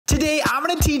Today, I'm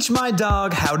gonna teach my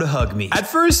dog how to hug me. At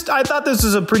first, I thought this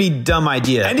was a pretty dumb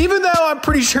idea. And even though I'm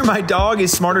pretty sure my dog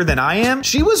is smarter than I am,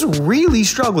 she was really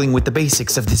struggling with the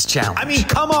basics of this challenge. I mean,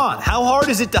 come on, how hard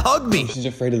is it to hug me? She's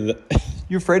afraid of the...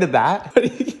 You're afraid of that?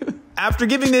 After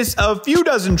giving this a few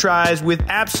dozen tries with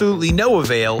absolutely no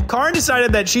avail, Karin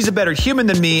decided that she's a better human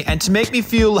than me and to make me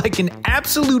feel like an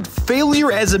absolute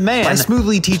failure as a man by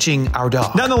smoothly teaching our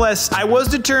dog. Nonetheless, I was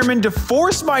determined to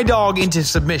force my dog into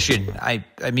submission. I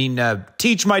mean,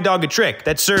 teach my dog a trick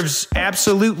that serves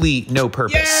absolutely no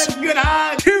purpose. Yes, good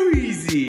hug. Too easy.